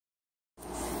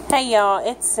Hey y'all,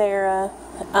 it's Sarah.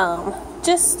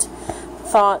 Just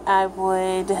thought I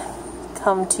would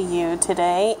come to you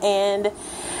today and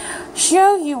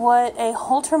show you what a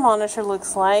Holter monitor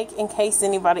looks like in case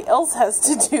anybody else has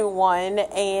to do one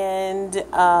and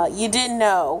you didn't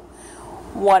know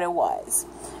what it was.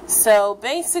 So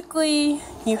basically,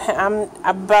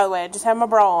 by the way, I just have my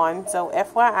bra on, so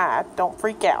FYI, don't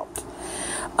freak out.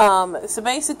 So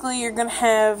basically, you're going to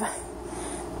have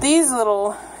these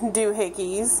little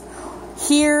doohickeys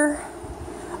here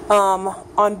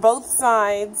on both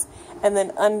sides and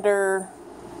then under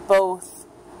both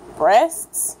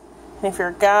breasts. And if you're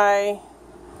a guy,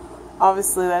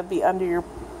 obviously that'd be under your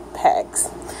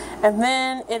pecs. And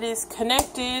then it is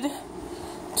connected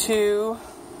to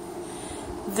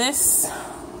this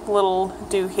little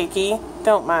doohickey.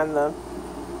 Don't mind the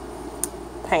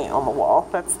paint on the wall.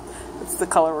 That's the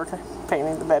color we're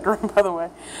painting the bedroom, by the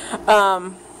way.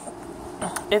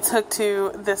 It's hooked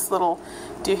to this little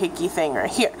doohickey thing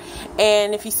right here.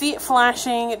 And if you see it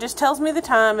flashing, it just tells me the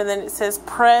time, and then it says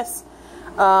press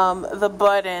the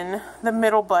button, the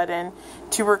middle button,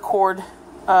 to record,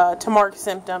 to mark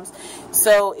symptoms.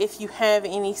 So if you have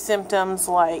any symptoms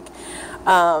like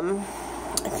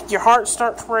if your heart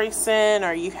starts racing,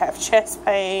 or you have chest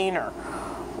pain, or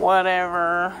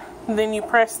whatever, then you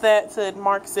press that so it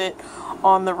marks it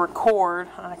on the record.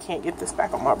 I can't get this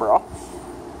back on my bra.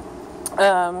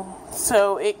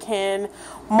 So it can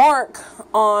mark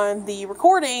on the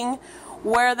recording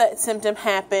where that symptom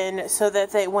happened, so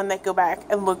that when they go back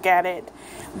and look at it,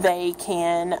 they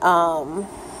can,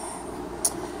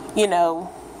 you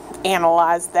know,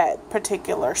 analyze that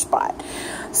particular spot.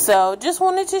 So just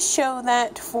wanted to show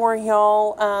that for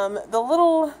y'all. The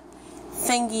little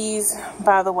thingies,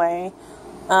 by the way,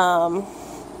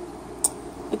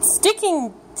 it's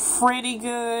sticking pretty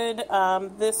good.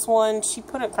 This one, she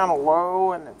put it kind of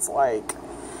low, and it's like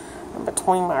in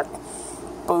between my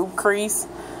boob crease.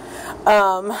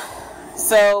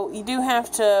 So you do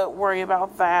have to worry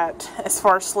about that as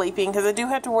far as sleeping, because I do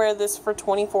have to wear this for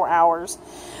 24 hours.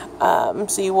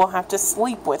 So you will have to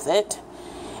sleep with it.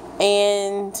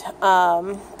 And,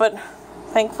 but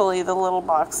thankfully the little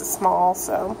box is small,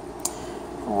 so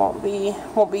it won't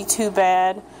be too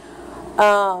bad.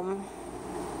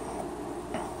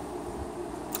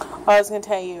 What I was going to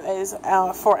tell you is,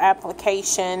 for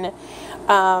application,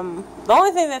 the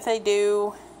only thing that they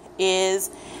do is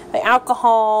they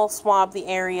alcohol swab the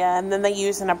area, and then they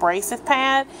use an abrasive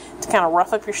pad to kind of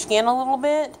rough up your skin a little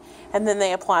bit, and then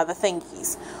they apply the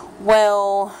thingies.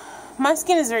 Well, my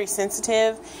skin is very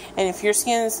sensitive, and if your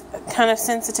skin is kind of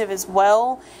sensitive as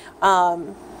well,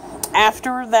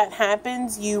 after that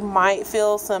happens, you might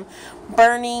feel some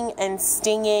burning and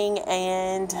stinging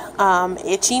and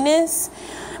itchiness.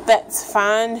 That's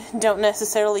fine. Don't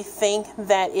necessarily think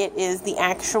that it is the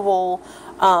actual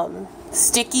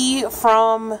sticky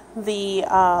from the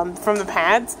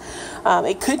pads.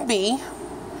 It could be,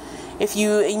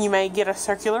 and you may get a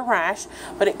circular rash,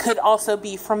 but it could also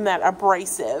be from that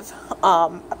abrasive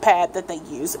pad that they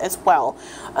use as well.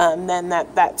 Then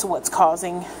that's what's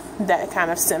causing that kind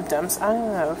of symptoms. I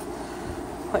don't know,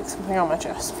 like something on my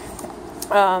chest.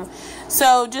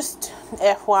 So just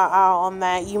FYI on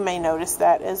that, you may notice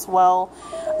that as well.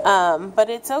 But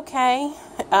it's okay.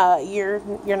 You're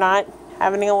not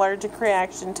having an allergic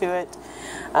reaction to it.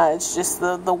 It's just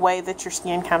the way that your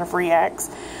skin kind of reacts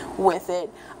with it.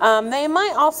 They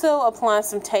might also apply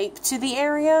some tape to the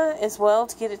area as well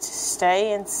to get it to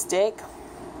stay and stick.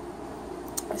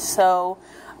 So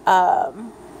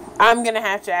I'm going to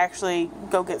have to actually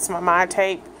go get some of my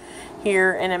tape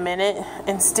here in a minute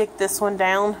and stick this one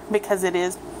down, because it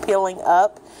is peeling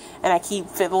up and I keep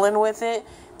fiddling with it,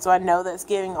 so I know that's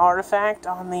giving artifact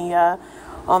on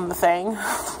the thing.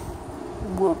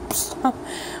 Whoops.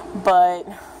 But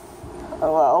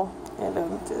oh well,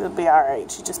 it'll be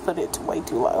alright. She just put it way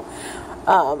too low.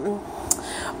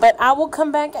 But I will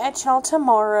come back at y'all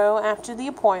tomorrow after the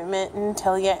appointment and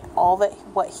tell you all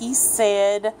what he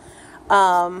said.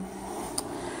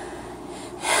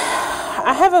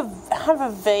 I have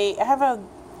a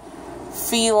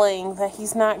feeling that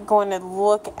he's not going to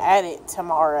look at it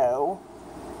tomorrow.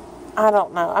 I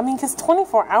don't know. I mean, because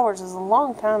 24 hours is a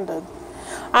long time to...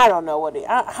 I don't know what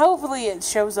hopefully it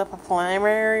shows up a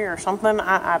preliminary or something.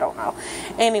 I don't know.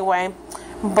 Anyway,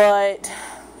 but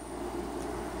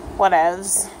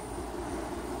whatevs.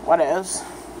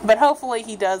 But hopefully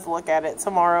he does look at it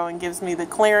tomorrow and gives me the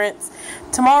clearance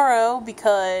tomorrow,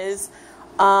 because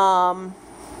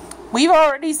we've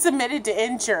already submitted to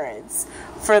insurance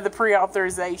for the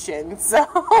pre-authorization.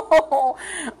 So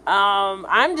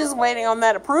I'm just waiting on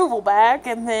that approval back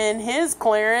and then his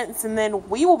clearance, and then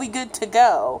we will be good to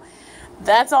go.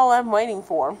 That's all I'm waiting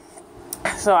for.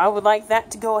 So I would like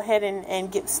that to go ahead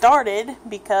and get started,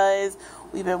 because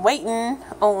we've been waiting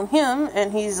on him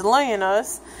and he's delaying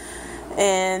us.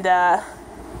 And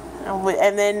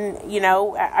then, you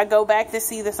know, I go back to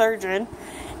see the surgeon,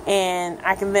 and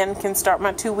I can start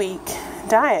my 2-week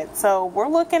diet. So we're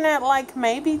looking at like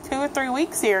maybe 2 or 3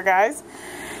 weeks here, guys.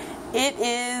 It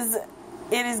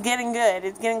is getting good.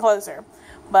 It's getting closer.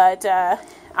 But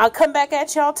I'll come back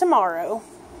at y'all tomorrow.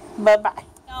 Bye-bye.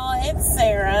 Y'all, it's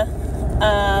Sarah.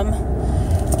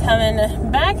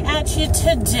 Coming back at you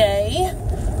today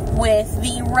with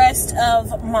the rest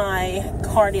of my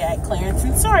cardiac clearance.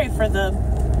 And sorry for the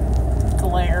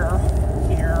glare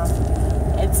here.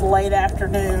 It's late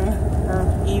afternoon or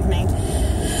evening.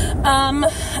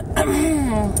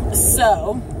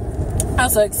 So,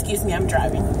 also excuse me, I'm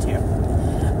driving too.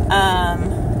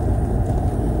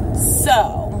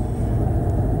 So,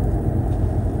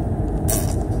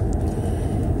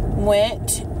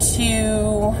 went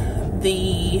to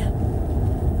the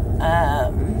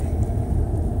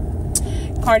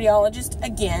cardiologist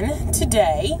again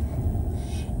today,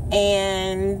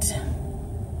 and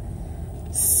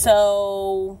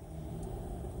so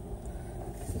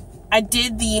I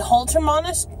did the Holter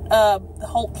monitor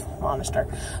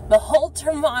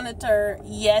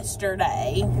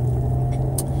yesterday.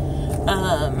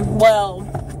 Well,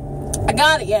 I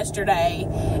got it yesterday,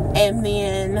 and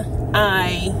then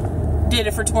I did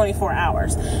it for 24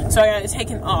 hours. So I got it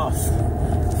taken off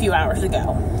a few hours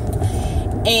ago.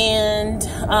 And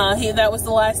that was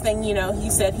the last thing, you know, he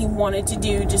said he wanted to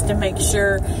do, just to make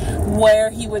sure where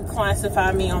he would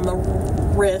classify me on the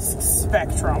risk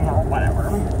spectrum or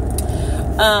whatever.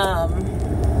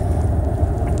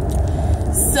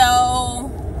 So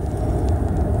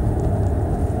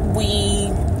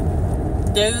we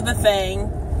do the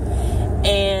thing,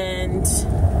 and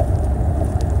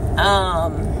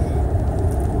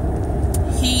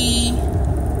he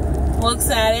looks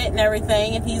at it and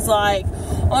everything, and he's like,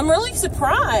 well, I'm really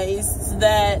surprised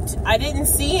that I didn't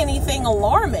see anything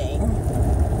alarming.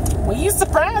 What are you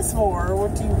surprised for?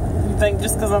 What do you think,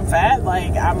 just because I'm fat?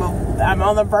 Like, I'm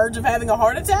on the verge of having a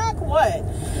heart attack? What?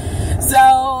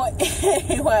 So,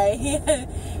 anyway,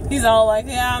 he's all like,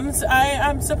 yeah, I'm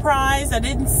surprised. I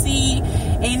didn't see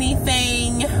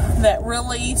anything that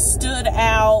really stood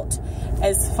out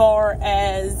as far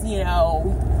as, you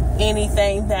know,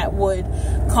 anything that would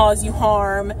cause you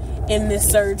harm in this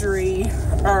surgery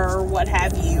or what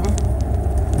have you.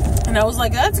 And I was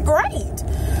like, that's great.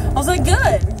 I was like,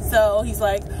 good. So he's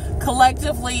like,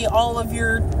 collectively, all of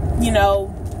your, you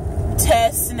know,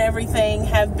 tests and everything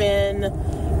have been,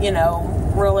 you know,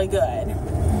 really good.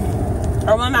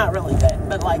 Or, well, not really good,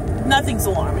 but like, nothing's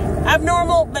alarming.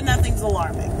 Abnormal, but nothing's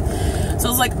alarming. So I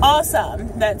was like,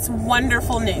 awesome. That's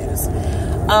wonderful news.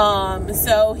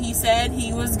 So he said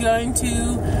he was going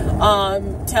to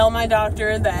tell my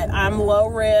doctor that I'm low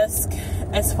risk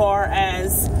as far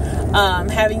as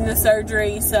having the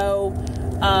surgery. So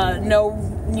no,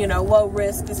 you know, low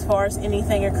risk as far as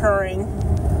anything occurring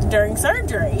during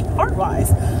surgery,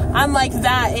 heart-wise. I'm like,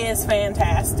 that is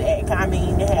fantastic. I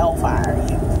mean, hellfire,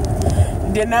 you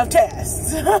did enough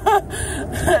tests.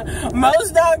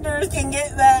 Most doctors can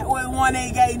get that with 1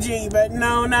 EKG, but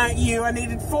no, not you. I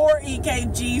needed 4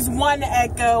 EKGs, 1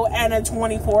 echo, and a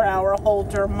 24-hour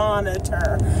Holter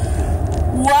monitor.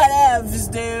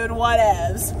 Whatevs, dude,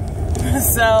 whatevs.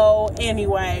 So,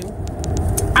 anyway,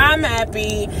 I'm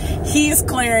happy. He's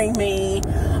clearing me.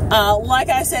 Like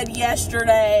I said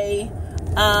yesterday,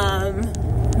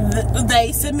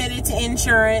 they submitted to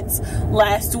insurance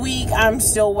last week. I'm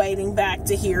still waiting back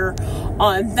to hear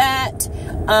on that.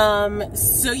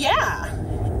 So yeah,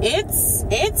 it's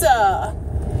a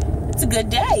good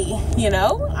day, you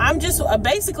know. I'm just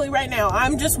basically right now,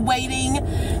 I'm just waiting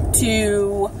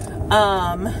to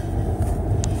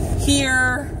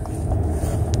hear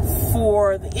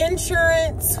for the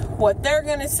insurance, what they're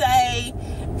gonna say,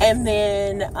 and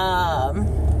then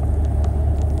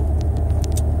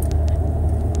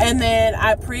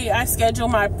I schedule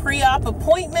my pre-op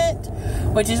appointment,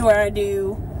 which is where I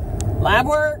do lab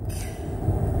work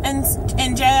and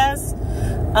jazz,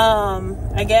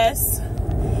 I guess.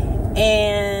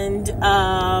 And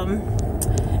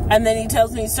then he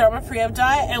tells me to start my pre-op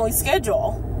diet, and we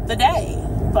schedule the day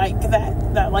like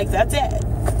that. Like, that's it.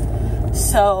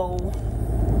 So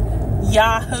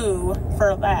yahoo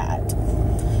for that.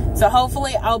 So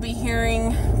hopefully I'll be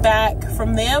hearing back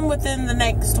from them within the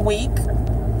next week.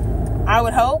 I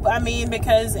would hope. I mean,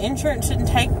 because insurance shouldn't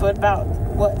take but about,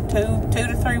 what, 2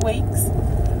 to 3 weeks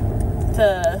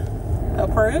to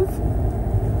approve.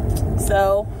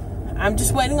 So I'm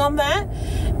just waiting on that,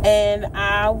 and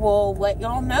I will let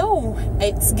y'all know.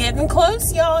 It's getting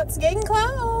close, y'all. It's getting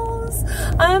close.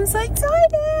 I'm so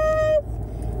excited.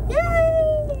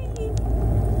 Yay!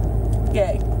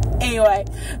 Yay. Anyway,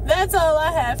 that's all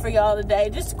I have for y'all today.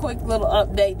 Just a quick little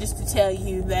update just to tell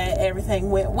you that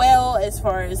everything went well as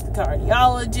far as the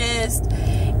cardiologist,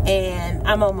 and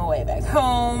I'm on my way back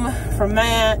home from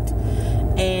that,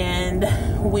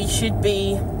 and we should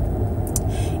be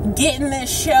getting this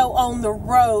show on the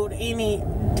road any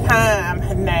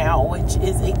time now, which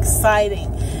is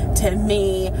exciting to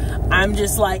me. I'm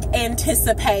just like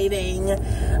anticipating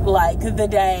like the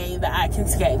day that I can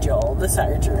schedule the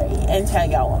surgery and tell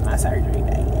y'all what my surgery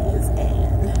day is,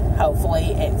 and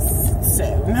hopefully it's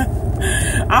soon.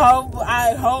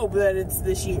 I hope that it's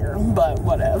this year, but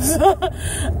whatever.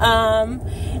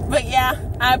 But yeah,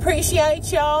 I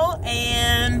appreciate y'all,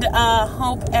 and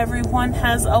hope everyone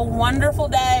has a wonderful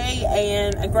day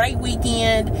and a great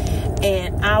weekend,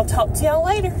 and I'll talk to y'all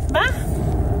later.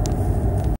 Bye.